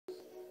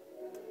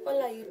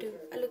Hola YouTube.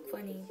 I look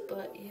funny,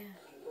 but yeah.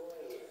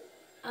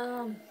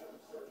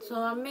 So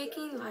I'm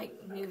making like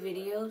new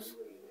videos,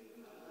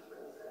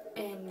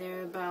 and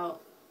they're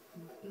about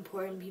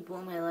important people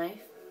in my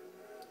life.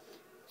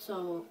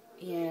 So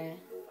yeah,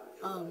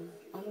 I'm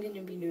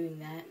gonna be doing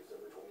that,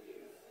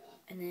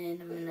 and then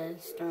I'm gonna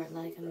start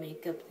like a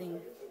makeup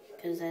thing,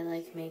 cause I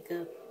like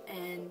makeup,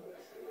 and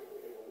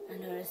I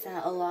noticed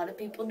that a lot of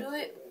people do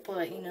it,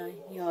 but you know,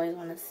 you always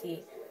want to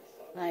see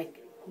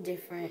like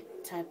different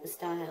type of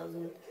styles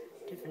and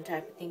different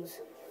type of things.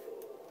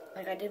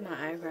 Like I did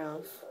my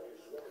eyebrows,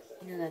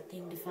 you know, that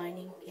thing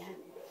defining, yeah.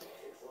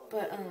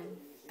 But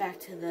back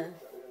to the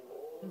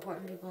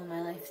important people in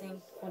my life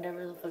thing,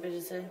 whatever the fuck I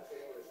just said.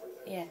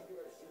 Yeah.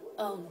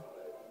 I'm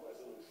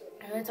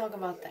gonna talk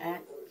about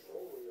that,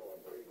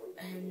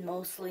 and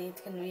mostly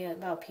it's gonna be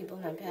about people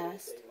in my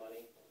past,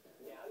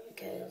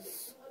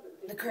 because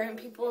the current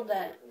people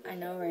that I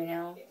know right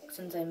now,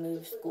 since I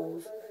moved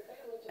schools,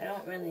 I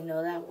don't really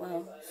know that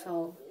well,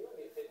 so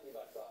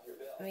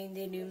I mean,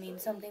 they do mean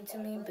something to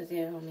me, but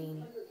they don't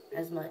mean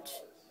as much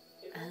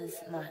as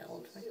my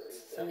old friends.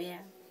 So yeah.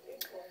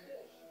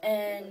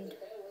 And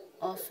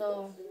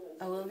also,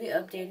 I will be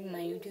updating my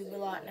YouTube a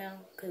lot now,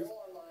 because,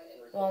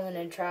 well, I'm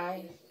going to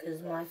try,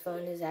 because my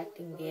phone is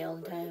acting gay all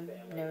the time.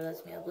 It never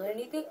lets me upload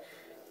anything.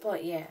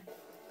 But yeah.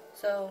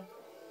 So,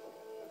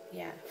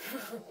 yeah.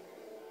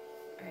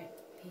 Alright,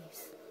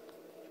 peace.